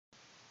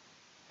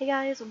Hey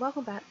guys, and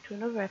welcome back to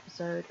another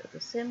episode of The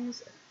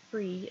Sims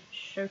 3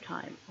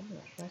 Showtime. Oh my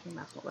gosh, why is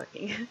my mouse not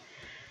working?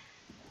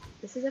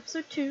 This is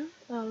episode 2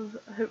 of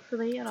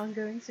hopefully an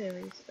ongoing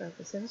series of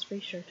The Sims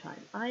 3 Showtime.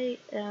 I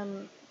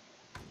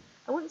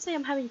wouldn't say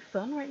I'm having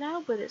fun right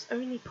now, but it's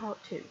only part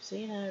 2, so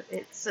you know,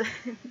 it's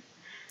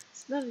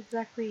it's not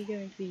exactly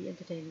going to be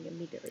entertaining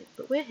immediately.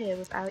 But we're here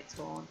with Alex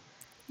Thorn,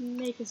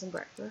 making some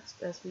breakfast,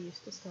 as we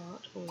used to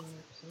start all our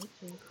episodes.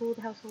 So we call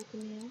the household to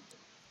meal,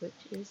 which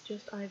is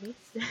just Ivy,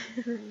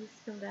 who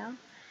used to come down.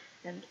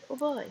 And oh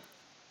boy,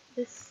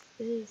 this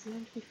is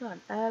going to be fun.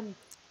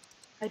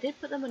 I did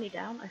put the money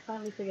down. I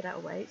finally figured out a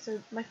way. So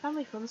my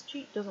family funds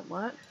cheat doesn't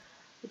work.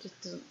 It just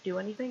doesn't do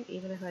anything,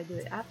 even if I do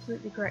it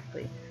absolutely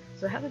correctly.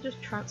 So I had to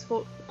just transfer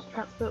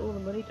all the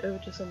money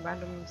over to some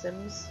random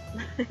Sims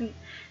in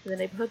the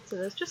neighborhood. So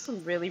there's just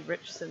some really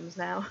rich Sims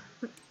now.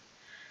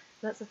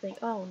 That's the thing.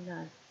 Oh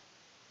no.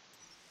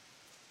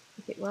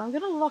 Okay, well I'm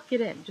gonna lock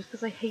it in just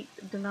because I hate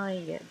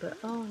denying it. But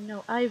oh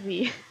no,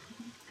 Ivy,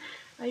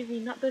 Ivy,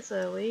 not this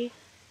early.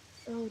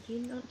 Oh, do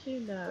you want to?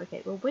 No.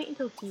 Okay, well wait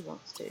until he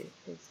wants to,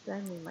 because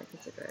then we might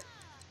consider it.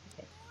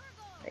 Okay.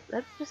 Right,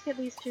 let's just get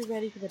these two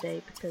ready for the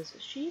day, because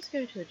she's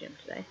going to the gym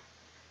today.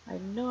 I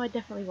know I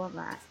definitely want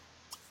that.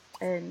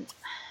 And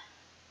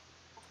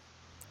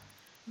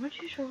I'm not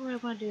too sure what I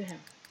want to do with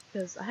him,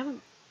 because I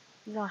haven't...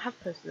 No, I have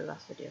posted the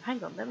last video.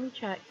 Hang on, let me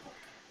check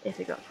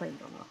if it got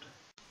claimed or not.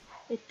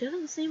 It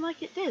doesn't seem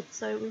like it did,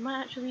 so we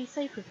might actually be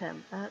safe with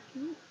him. Put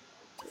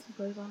some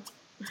clothes on.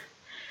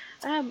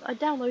 I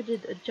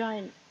downloaded a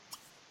giant...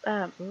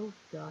 oh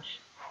gosh.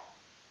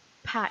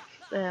 Pack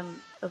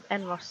of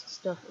Enros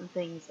stuff and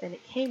things, and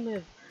it came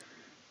with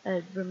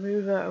a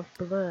remover of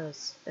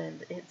blurs,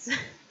 and it's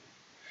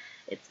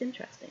it's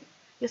interesting.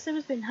 Your sim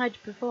has been hired to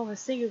perform a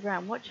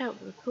singogram. Watch out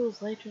for the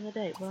calls later in the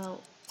day.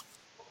 Well,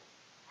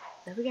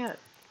 there we go.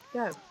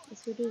 Go.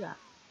 Let's go do that.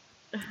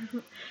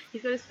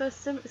 He's got his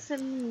first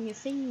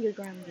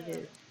singogram to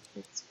do.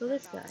 It's for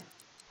this guy.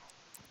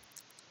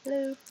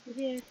 Hello, we're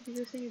here to do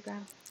your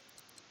singogram.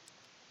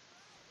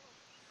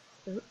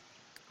 Oh,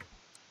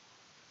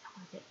 I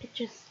want to get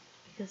pictures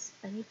because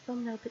I need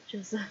thumbnail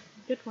pictures,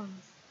 good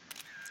ones.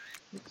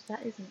 Which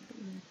that isn't, but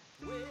you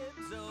know.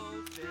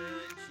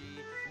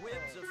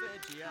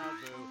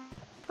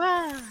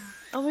 Wow!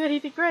 Oh my god, he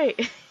did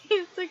great!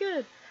 He's so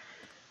good!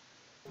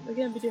 We're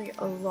going to be doing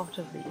a lot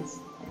of these.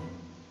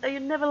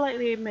 You'd never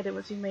likely admit it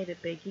once you made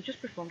it big. You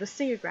just performed a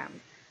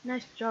singogram.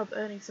 Nice job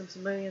earning some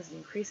simoleons and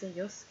increasing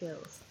your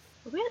skills.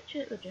 Are we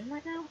actually at the gym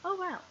right now? Oh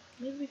wow!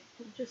 Maybe we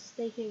could just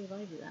stay here with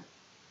Ivy then.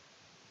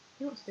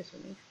 He wants to go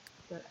swimming.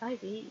 But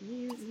Ivy,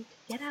 you need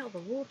to get out of the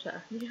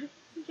water. You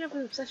have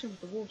an obsession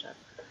with the water.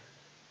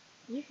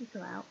 You can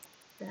come out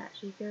and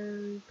actually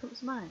go pump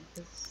some iron,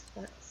 because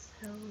that's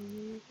how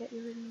you get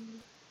your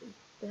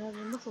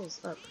muscles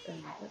up,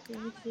 and that's what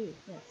you need to do.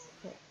 Yes,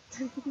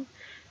 okay.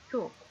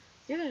 Cool.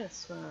 So you're gonna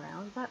swim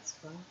around, that's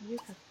fun. You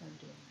have fun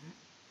doing that.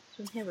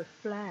 Swim here with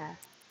flair.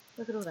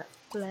 Look at all that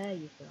flair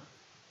you've got.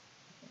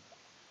 Okay.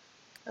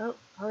 Oh,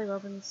 Holly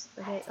Robbins.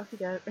 Okay, off you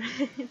go.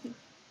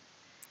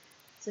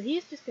 So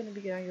he's just gonna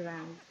be going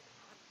around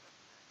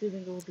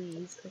doing all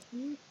these. Can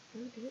you go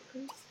do it,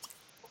 please?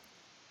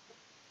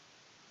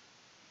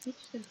 He's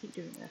just gonna keep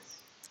doing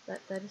this.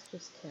 That is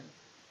just him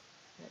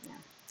right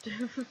now.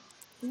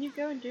 Can you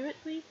go and do it,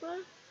 please,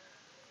 bro?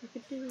 You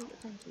could do it.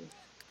 Thank you.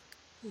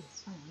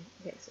 Please, finally.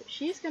 Okay, so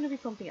she's gonna be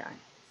pumping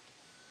iron.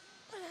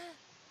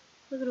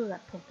 Look at all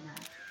that pumping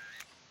iron.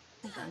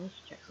 Hold on, I need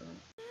to check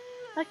something.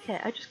 Okay,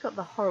 I just got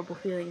the horrible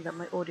feeling that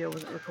my audio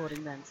wasn't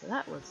recording then, so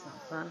that was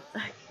not fun.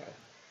 Okay.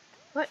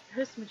 What?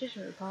 Host a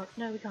magician at the park?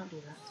 No, we can't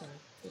do that, sorry.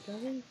 Good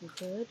driving, we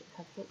could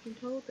have fortune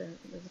told, then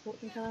there's a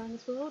fortune teller in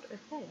this world?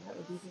 Okay, that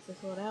was easy to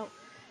sort out.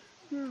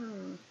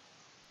 Do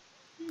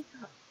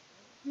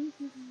we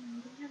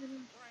have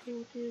any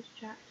people to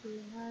chat to?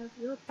 No,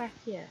 you're back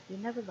here. You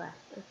never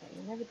left. Okay,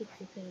 you never did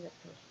the thing that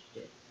I told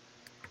you to do.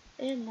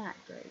 Isn't that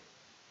great?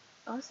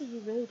 Honestly, you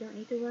really don't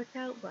need to work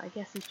out, but I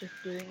guess he's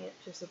just doing it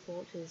to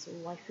support his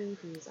waifu,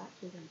 who's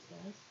actually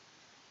downstairs.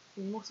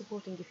 Be more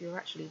supporting if you're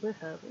actually with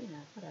her, but you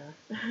know,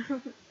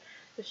 whatever.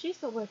 But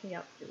she's not working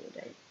out to do all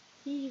day.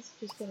 He's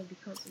just going to be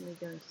constantly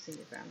going to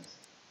singograms.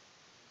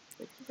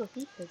 Which is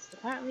lucky, because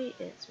apparently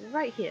it's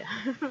right here.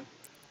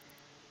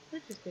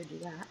 Let's just go do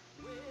that.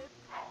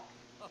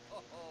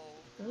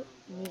 Oh,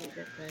 music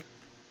didn't play.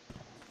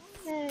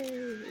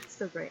 Yay! It's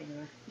still great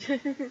anyway.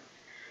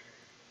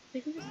 They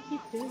can just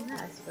keep doing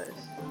that, I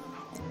suppose.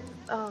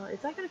 Oh, is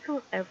that going to come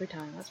up every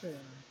time? That's really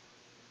annoying.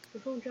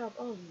 Perform job.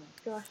 Oh my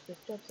gosh, this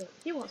job's so...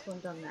 He wants one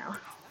done now.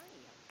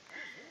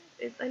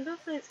 I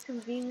love that it's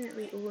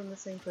conveniently all in the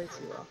same place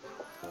you are.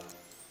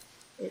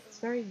 It's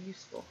very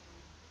useful.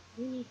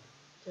 We need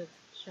to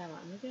shower,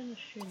 and we're going to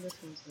assume this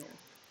one's new.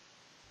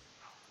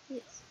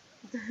 Yes.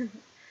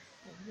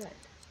 Alright.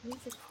 Can we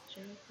just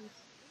shower, please?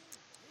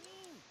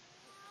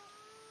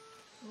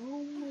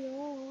 Oh my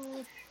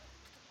gosh.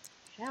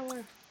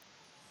 Shower.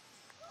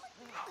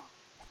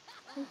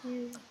 Thank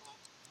you.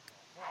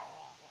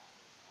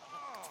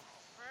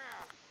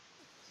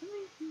 For some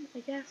reason I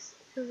guess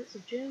because it's a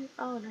gym.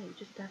 Oh no, you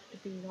just have to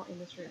be not in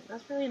this room.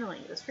 That's really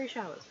annoying. There's free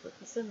showers, but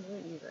the Sims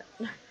won't use it.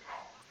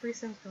 Free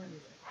Sims can't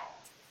use it.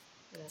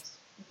 Yes.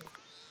 Okay.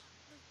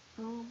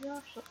 Oh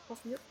gosh, stop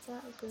popping up.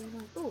 That was really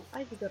annoying. Oh,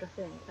 Ivy got a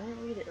thing. I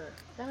didn't read it though.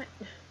 Damn it.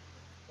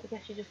 I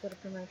guess she just got a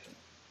promotion.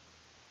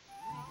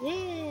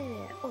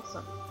 Yeah!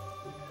 Awesome.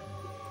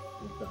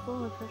 You can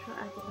perform a professional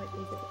act like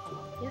you did at the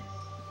park. Yes,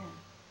 you can.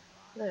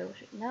 Hello,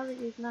 now that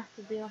you've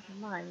mastered the art of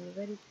mime, you're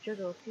ready to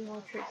juggle a few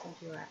more tricks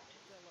into your act.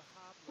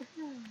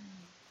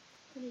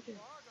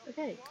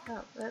 Okay,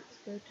 well, let's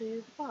go to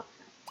the park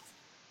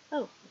now.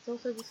 Oh, it's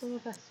also the summer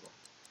festival.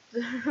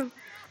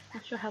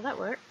 Not sure how that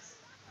works,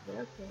 but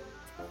okay.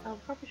 I'll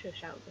probably should have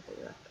shouted before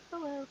you left.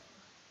 Oh well.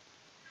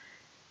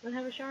 Wanna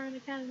have a shower in the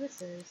can of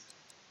misters?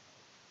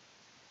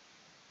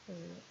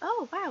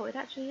 Oh wow, it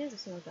actually is a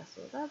summer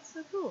festival. That's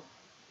so cool.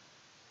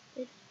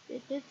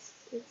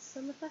 It's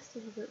summer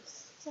festival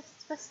that's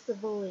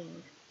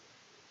festivaling.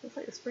 It's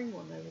like the spring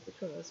one though with the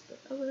colours, but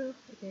oh well,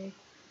 okay.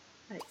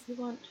 Right, you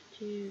want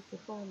to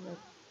perform a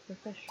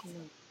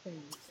professional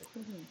thing, so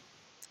come here.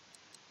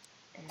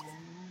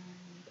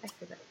 And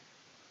activate.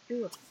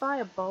 Do a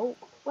firebolt.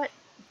 What?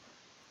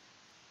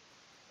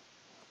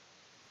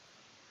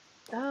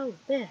 Oh,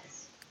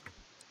 this.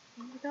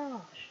 Oh my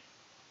gosh.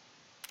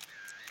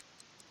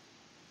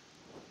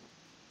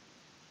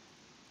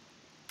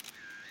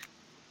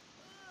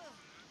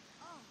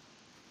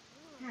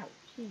 Ow,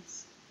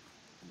 jeez.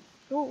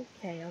 Oh,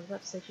 okay, I was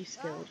about to say she's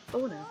skilled.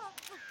 Oh no.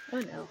 Oh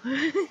no.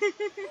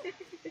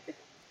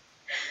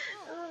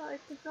 Oh, I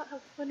forgot how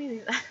funny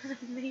these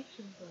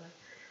animations are.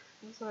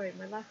 I'm sorry,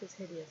 my laugh is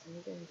hideous and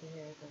you're going to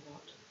hear it a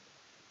lot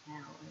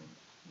now.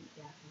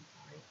 Yeah, I'm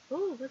sorry.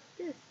 Oh, what's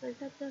this?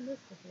 I've not done this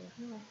before.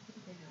 No, I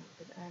think I know,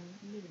 but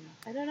maybe not.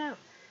 I don't know.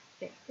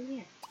 Okay, come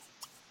here.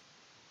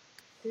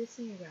 Do this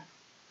in your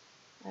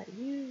grab.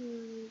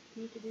 You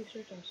need to do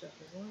Showtime stuff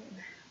as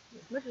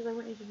much as I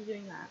want you to be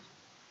doing that.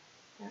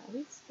 Are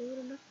we skilled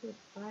enough for the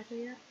proprietor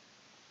yet?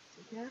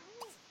 Yeah?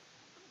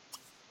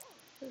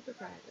 For the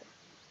proprietor.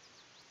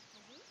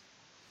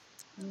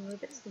 I mean, we're a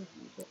bit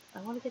stinky, but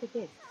I want to get a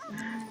gig. So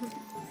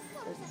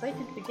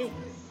excited for gigs.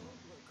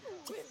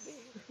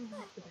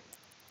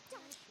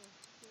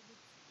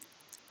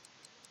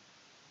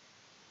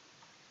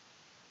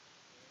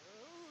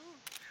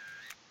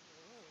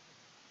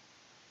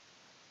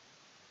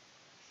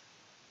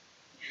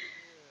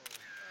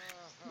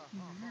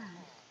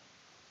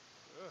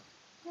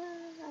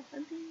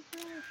 I'm being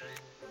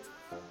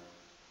fresh.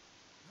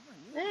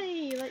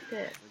 Hey, you liked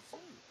it.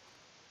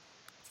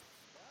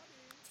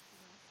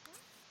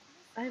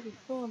 Ivy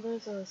Thorn,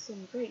 those are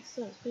some great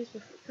stunts. Please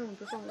come and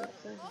perform the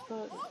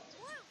exercise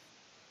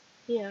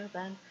here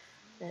then.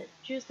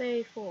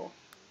 Tuesday 4.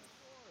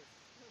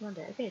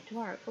 Monday. Okay,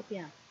 tomorrow at 4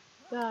 p.m.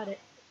 Got it.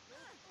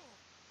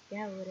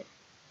 Yeah, with it.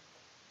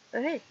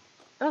 Oh hey!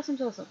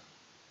 Awesome's awesome.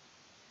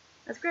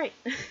 That's great.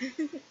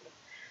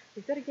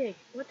 We've got a gig.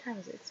 What time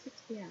is it? It's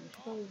 6 p.m. We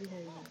should probably be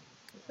heading home.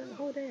 We spent the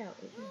whole day out.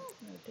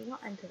 No, do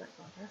not enter that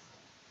contest.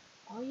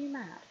 Are you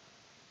mad?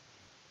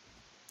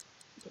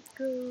 Okay,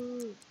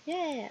 go.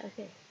 Yeah,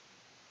 okay.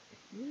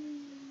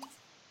 You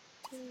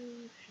go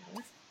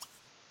shower.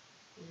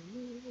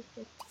 You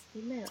get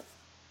the mail.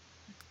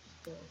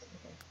 Just doors,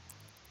 okay.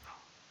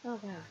 Oh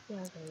wow, yeah,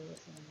 I'll go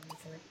listening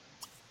inventory.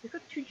 We've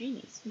got 2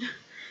 genies.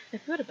 I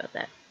forgot about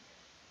that.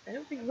 I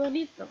don't think we'll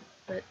need them,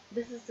 but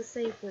this is the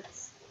save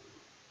that's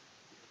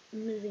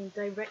moving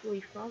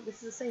directly from.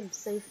 This is the same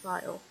save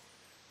file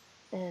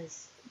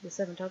as the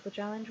 7 Toggle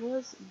challenge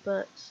was,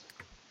 but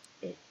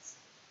it's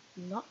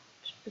not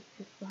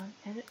because, well,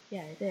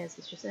 yeah, it is.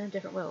 It's just in a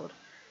different world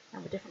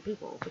and with different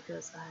people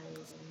because I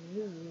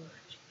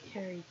moved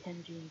Kerry,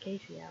 Kenji, and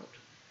Katie out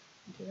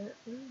into their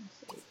own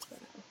save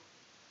file.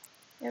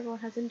 Everyone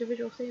has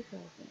individual save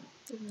files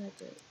now. Isn't that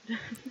great?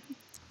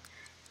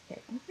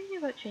 Okay, I'm thinking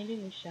about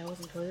changing these showers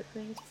and toilet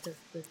things because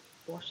the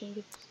washing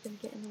is just gonna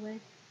get in the way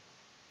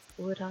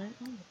all the time.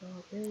 Oh my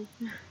god, really?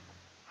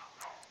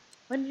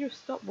 When did you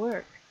stop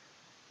work?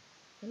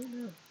 I don't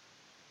know.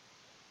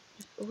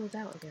 Just always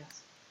out, I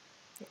guess.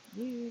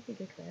 Yeah, you can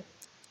go to bed.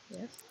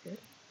 Yes, good.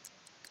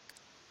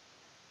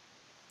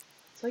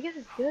 So I guess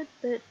it's good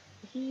that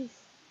he's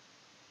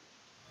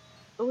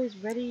always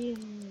ready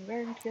and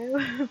raring to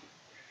go.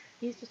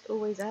 He's just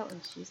always out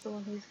and she's the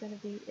one who's going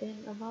to be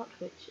in a lot,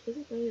 which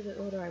isn't really the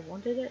order I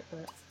wanted it,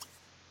 but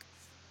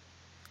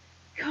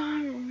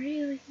can't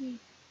really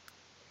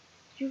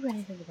do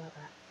anything about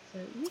that. So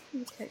you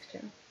can text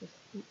him, just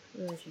keep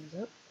relations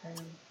up,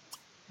 and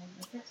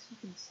I guess you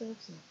can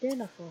serve some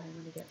dinner for him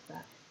when he gets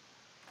back.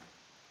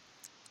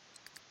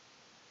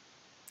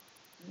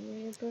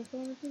 Yeah,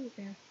 perform a you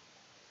can.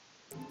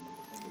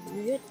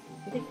 You did?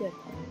 You did good.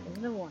 There's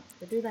another one,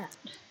 so do that.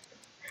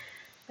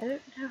 I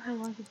don't know how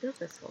long he does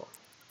this for.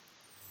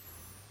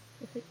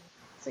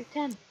 It's like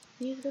 10.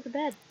 He needs to go to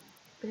bed.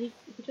 But he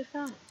just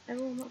can't.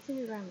 Everyone wants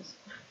fingergrams.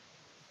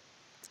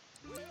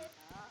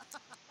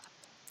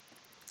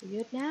 You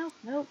good now?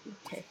 Nope.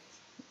 Okay.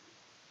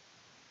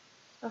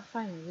 Oh,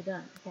 finally, we're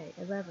done. Okay,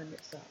 11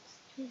 it stops.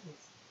 Jeez.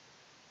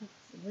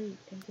 late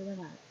into the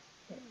night.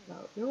 Okay,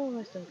 well, you're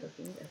almost done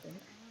cooking, I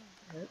think.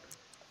 I hope.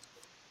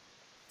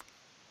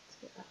 Let's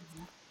get that in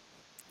there.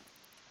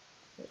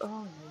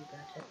 Oh, no, you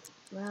burnt it.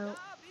 Well,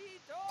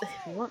 if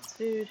he wants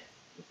food,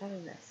 he's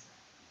having this.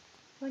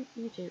 Like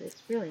you two,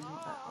 it's really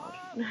not that hard.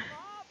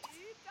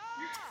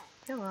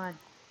 Come on.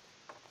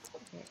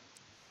 Okay.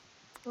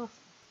 Awesome.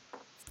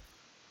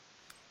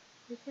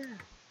 But yeah,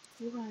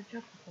 you want a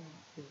chocolate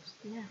boost?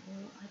 Yeah,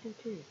 well, I do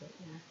too, but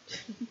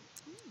yeah.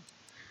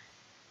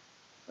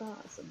 Oh,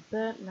 some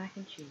burnt mac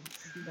and cheese.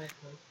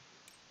 Lovely.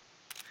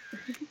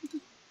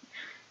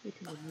 You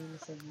can be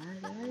memes in there,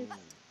 guys.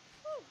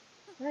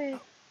 Hey.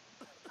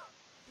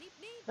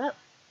 Well,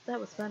 that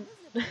was fun.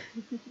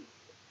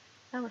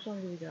 How much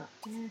longer we got?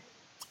 Yeah,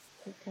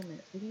 like 10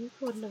 minutes. We can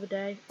record another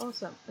day.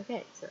 Awesome.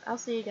 Okay, so I'll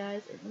see you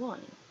guys in the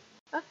morning.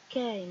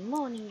 Okay,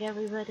 morning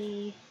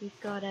everybody. We've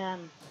got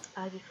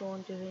Ivy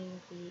Thorn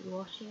doing the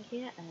washing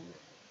here, and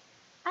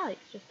Alex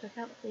just took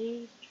out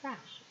the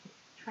trash.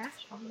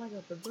 Trash? Oh my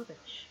god, the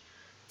rubbish.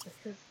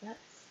 Because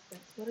that's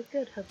what a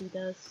good hubby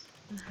does.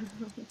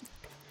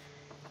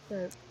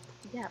 So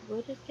yeah,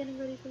 we're just getting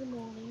ready for the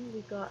morning.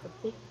 We've got a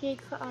big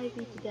gig for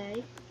Ivy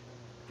today.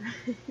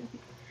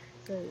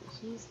 So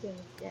she's going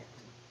to get.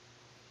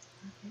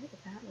 Okay,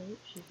 apparently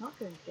she's not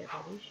going to get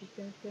ready. She's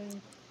going to go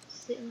and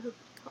sit in her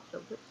hot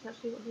tub, which is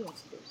actually what he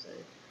wants to do. So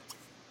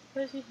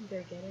suppose you can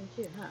go get in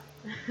too, huh?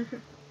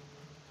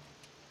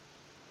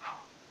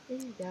 There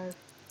you go.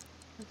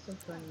 Have some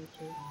fun, you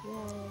two.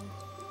 Yay!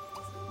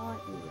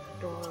 Aren't you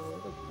adorable?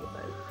 Look at you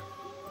both.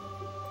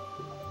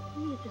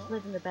 You're just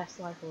living the best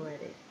life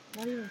already.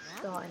 Not even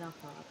starting off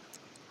hard.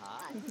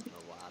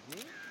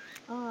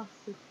 Oh,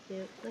 super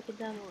cute. Look at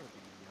them.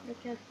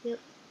 Look how cute.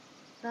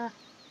 Ah.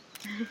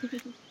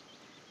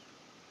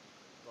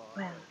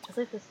 Well, to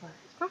live this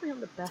life, it's probably not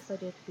the best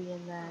idea to be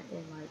in there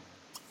in like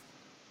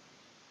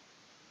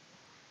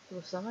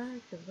the summer,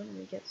 because wouldn't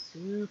it get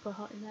super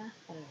hot in there?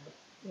 I don't know.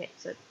 Okay,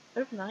 so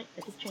overnight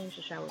I did change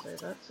the showers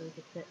over so we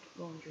could fit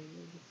laundry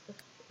and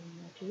stuff in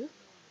there too.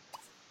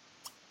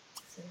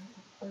 So don't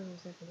have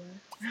clothes everywhere.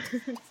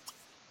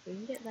 We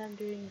can get them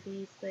doing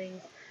these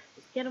things,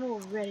 just get them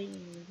all ready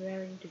and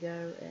raring to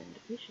go, and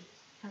we should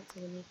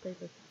cancel the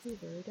newspaper because we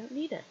really don't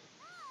need it.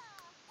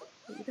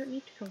 But you don't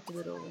need to come through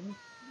the door, woman.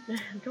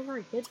 Don't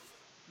worry, kid.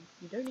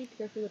 You don't need to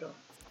go through the door.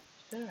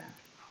 Just turn around.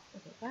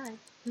 Okay, bye.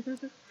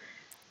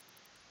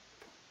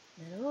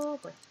 Oh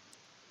boy.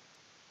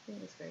 I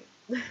think it's great.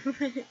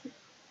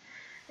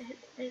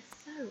 It's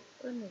so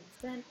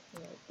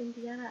uneventful.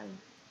 Indiana, I'm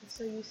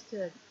so used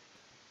to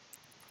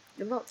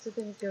lots of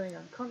things going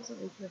on,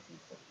 constantly missing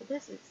stuff. But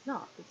this, it's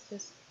not. It's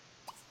just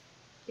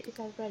get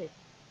yourself ready,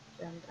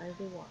 and I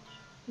will watch.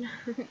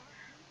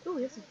 Oh,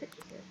 we have some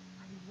pictures here.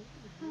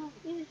 Oh,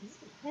 it's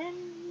Henry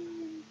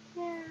and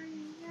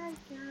Carrie. Hi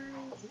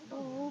guys.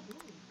 Oh,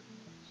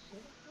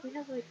 we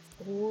have like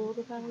all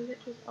the family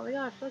pictures. Oh my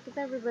gosh, look, it's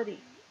everybody.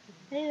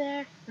 Hey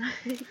there.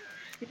 If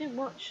you didn't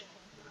watch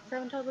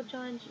 7 Toddler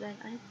Challenge, then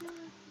I feel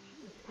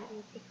like it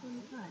was a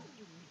fun time.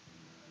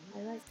 I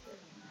liked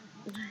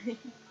it.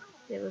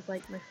 It was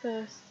like my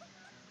first,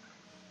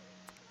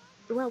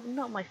 well,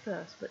 not my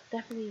first, but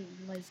definitely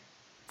my,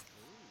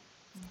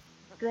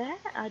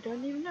 I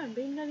don't even know,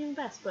 maybe not even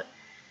best, but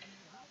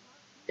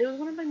it was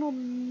one of my more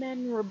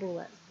memorable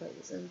Let's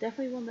Plays, and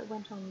definitely one that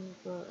went on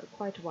for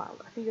quite a while.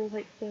 I think it was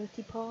like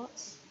 30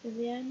 parts in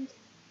the end.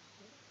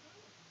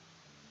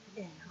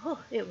 Yeah, oh,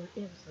 it was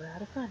a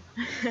lot of fun.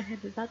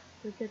 That's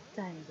the good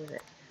times of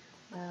it.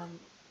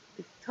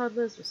 The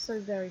toddlers were so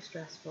very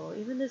stressful.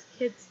 Even as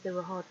kids, they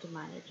were hard to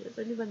manage. It was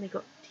only when they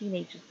got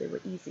teenagers they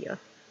were easier.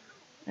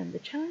 And the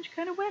challenge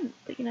kind of went,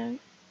 but you know,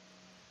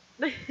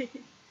 I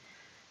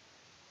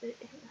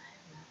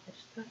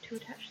just got too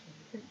attached to them.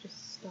 I couldn't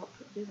just stop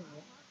doing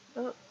it.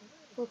 Oh,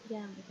 4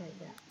 p.m. Okay,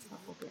 yeah, it's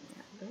not 4 p.m.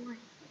 yet. Don't worry,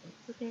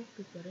 it's okay.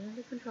 We've got it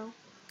under control.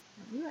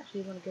 You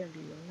actually want to go and do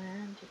your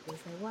land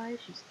with my wife.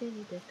 She's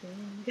skinny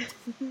dipping.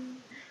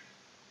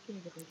 Skinny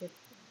dipping, good.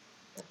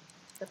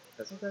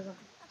 Put some clothes on.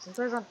 Put some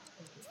clothes on.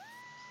 Thank you.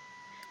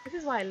 This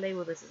is why I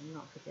label this as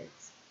not for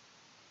kids.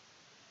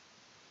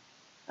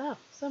 Oh,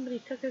 somebody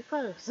took her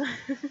clothes.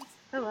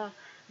 Oh well,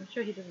 I'm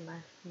sure he doesn't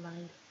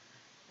mind.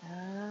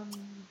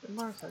 The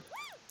Morris Hug.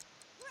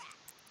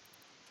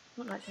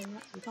 Not like him, so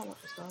we can't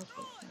watch the stars,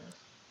 but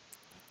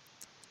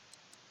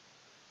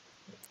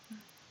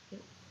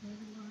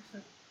Morris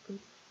Hug.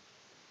 Please.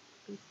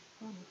 Please.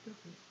 Oh my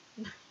goodness.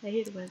 I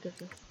hate it when it does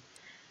this.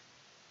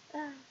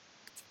 Ah.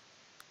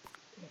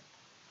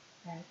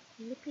 Yeah.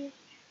 Lippy. I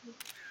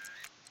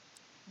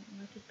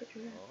take a picture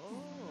of it.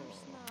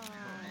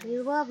 Oh. They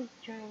love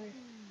each other.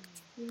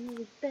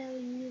 We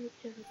barely knew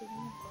each other,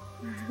 didn't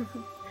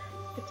we?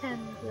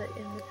 Pretend that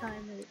in the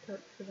time that it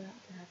took for that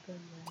to happen,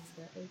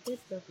 that they did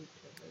love each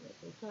other, that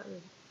they got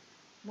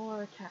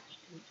more attached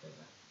to each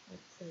other.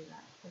 Let's say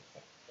that.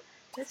 Okay.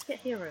 Let's get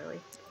here early,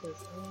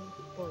 because, oh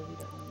boy, we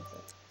don't want to miss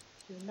it.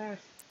 To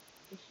embarrass.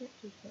 We should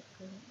just get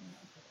going.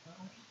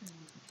 I'm just going to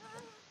make it.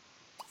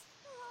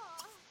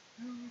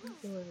 Oh, I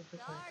don't know what it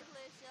looks like.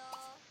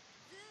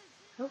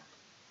 Oh,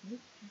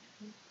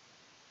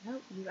 No,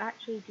 you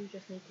actually do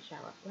just need to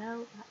shower.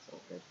 Well, that's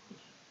awkward.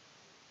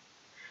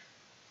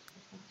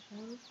 Just have a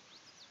shower.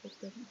 It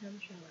doesn't have a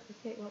shower.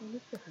 Okay, well, we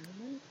need to go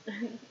home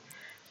then.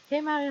 She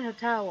came out in her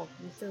towel,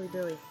 you silly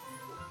Billy.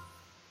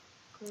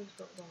 Clothes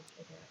got robbed,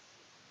 I guess.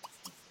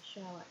 She needs to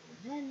shower and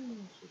then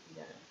she can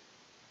go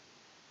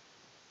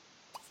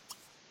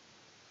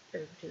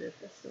over to the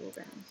festival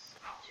grounds.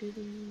 To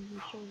the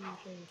show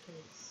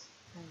place.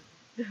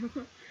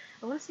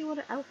 I want to see what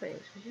her outfit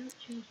is because you haven't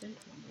changed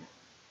into one yet.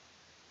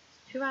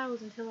 It's 2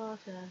 hours until our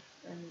turn,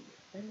 and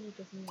Benny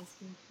doesn't even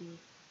seem to be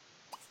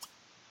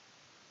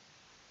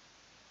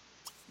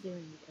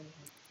doing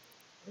anything.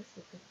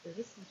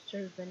 This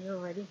shows Benny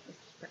already. It's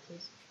just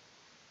pretzels.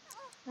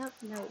 Oh,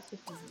 no, it's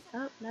just me.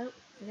 Oh, no.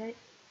 Okay.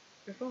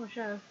 Perform a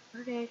show.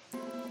 Okay.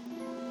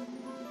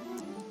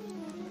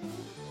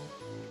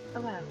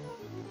 Oh, wow.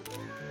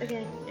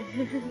 Okay.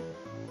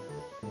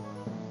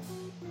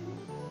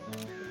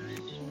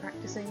 She's just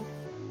practicing.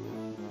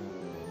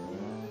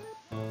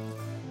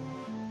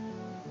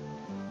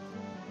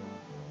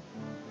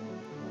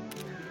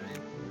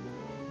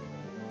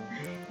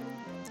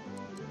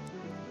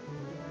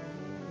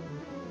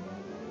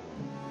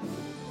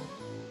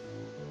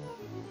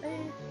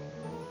 Hey.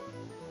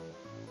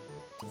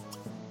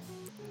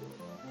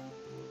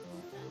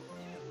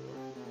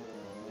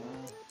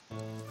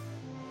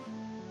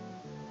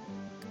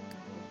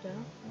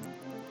 Don't.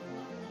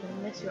 You're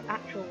gonna miss your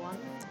actual one.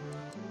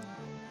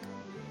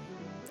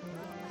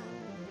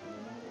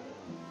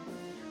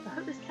 I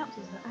hope this counts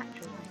as her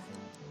actual one.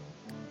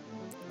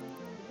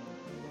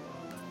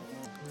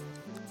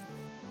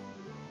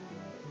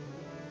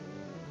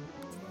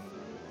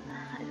 I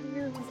don't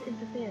really want to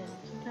interfere.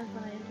 Sometimes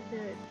when I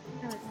interfere, it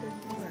kind of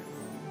doesn't work.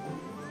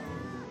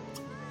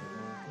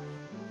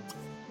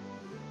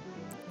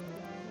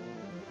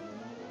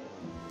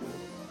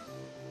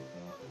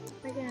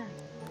 Again.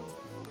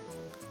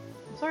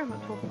 I'm sorry I'm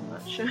not talking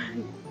much.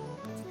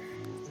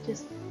 It's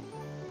just,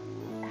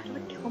 how do I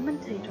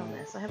commentate on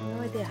this? I have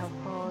no idea how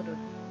hard or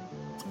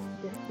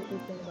difficult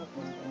these things are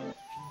possible.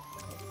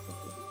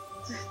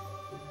 Okay,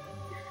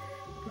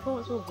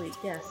 performance was weak,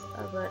 yes,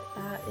 but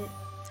it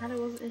kind of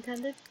wasn't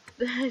intended.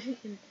 I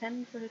didn't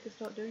intend for her to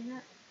start doing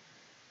that.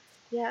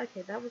 Yeah,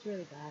 okay, that was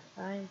really bad.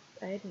 I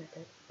admit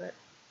it, but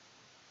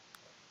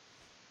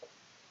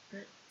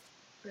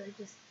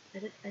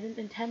I didn't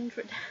intend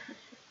for it.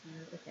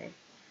 No, okay.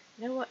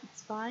 You know what?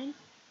 It's fine.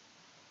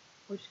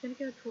 We're just gonna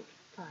go talk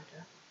to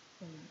Tada.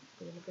 And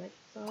we're gonna be like,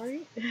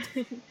 sorry. I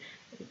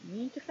didn't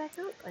mean to fuck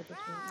up. I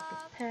just wasn't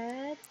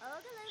prepared.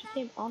 She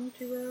came on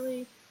too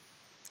early.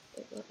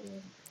 It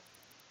wasn't.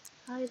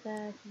 Hi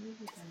there, can you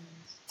be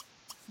friends?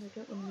 No,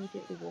 don't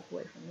immediately walk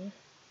away from me.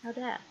 How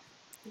dare?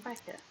 Come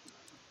back here.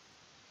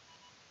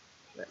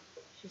 But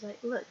she's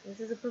like, look, this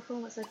is a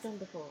performance I've done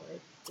before.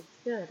 It's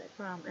good, I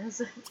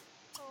promise. It's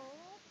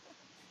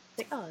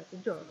like, oh, it's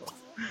adorable.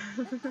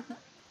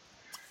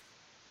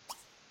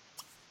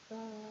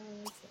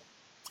 Okay.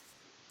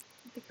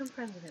 Become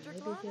friends with him.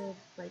 Maybe he'll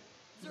like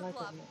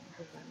us more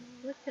as a friend.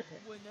 Look at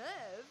it.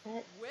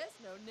 That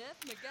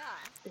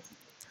is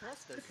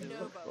pretty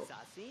comfortable. I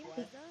think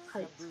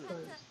heights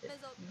closed it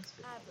must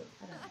be maybe.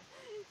 I don't know.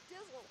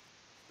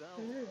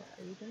 Hello there,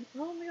 are you doing?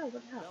 Oh my god,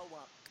 what the hell?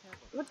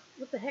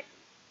 What the heck?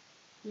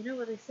 You know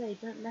what they say,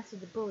 don't mess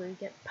with the bull, you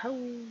get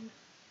pwned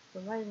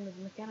from riding the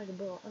mechanical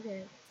bull.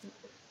 Okay,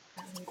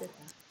 apparently he did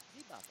that.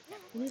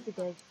 He needs a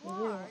dig. He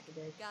really wants a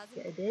dig.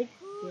 Get a dig?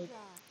 Dig.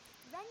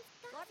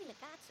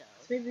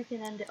 So maybe we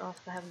can end it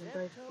off by having them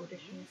both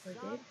audition for a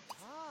gig.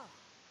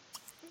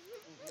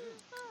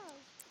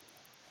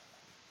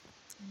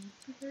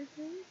 For a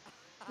gig?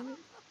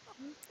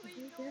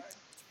 Yes.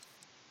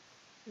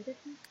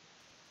 Audition?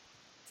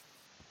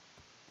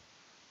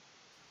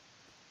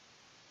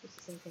 Just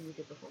the same thing you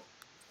did before.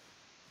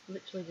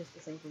 Literally just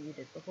the same thing you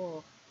did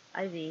before.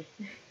 Ivy.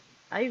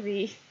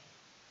 Ivy.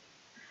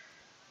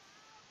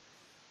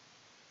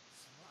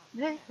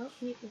 Okay, well,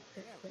 we will fix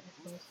it, I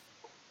suppose.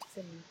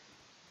 Then,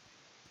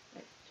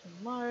 right,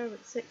 tomorrow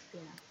at 6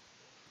 p.m.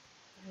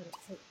 Hey.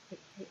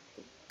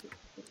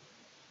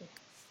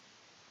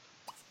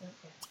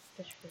 Okay,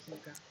 audition for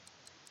singer ground.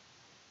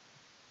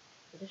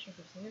 Audition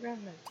for singer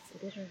ground? No,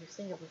 audition for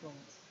singer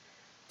performance.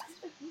 Why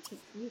is my phone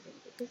keep freezing?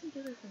 It doesn't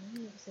do this on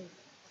any of the save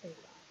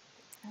bar.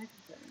 It's kind of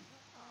concerning.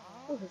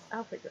 Oh, his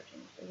outfit got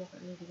changed. I guess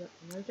that means he got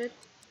promoted.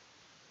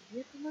 Did he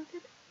get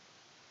promoted?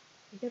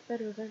 You get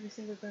better with every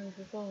single ground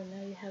you perform, and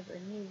now you have a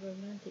new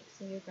romantic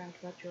singer ground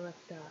to add to your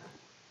repertoire.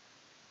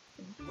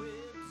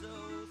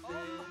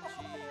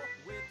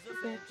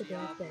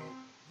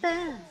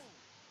 Bam!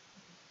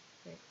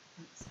 Great,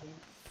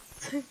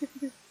 thanks,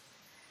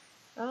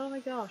 oh my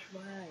gosh,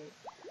 why?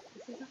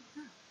 This is not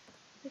fun.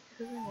 I think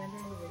because I'm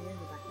rendering the video in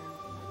the background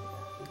or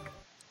something like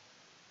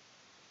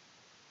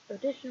that.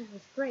 Audition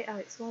was great,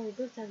 Alex. One of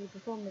the best ever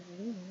performances.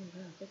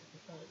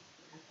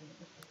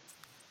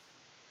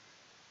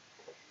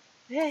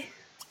 Okay,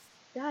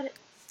 got it.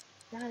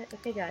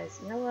 Okay, guys,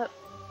 you know what?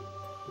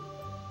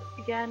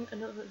 Again,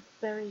 another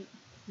very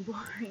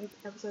boring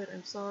episode.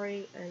 I'm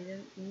sorry. I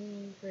didn't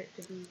mean for it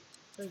to be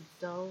so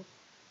dull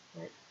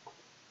that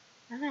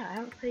I don't know. I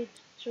haven't played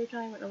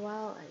Showtime in a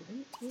while. I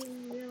didn't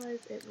even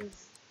realize it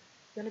was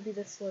gonna be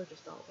this slow to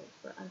start with,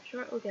 but I'm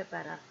sure it will get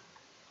better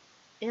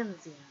in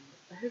the end.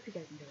 I hope you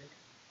guys enjoyed,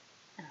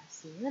 and I'll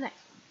see you in the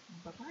next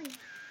one. Bye bye.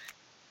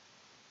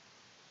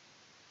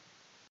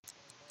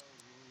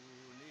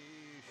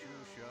 Zamuni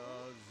shusha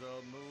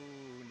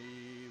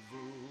zamuni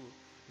vu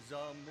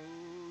zamuni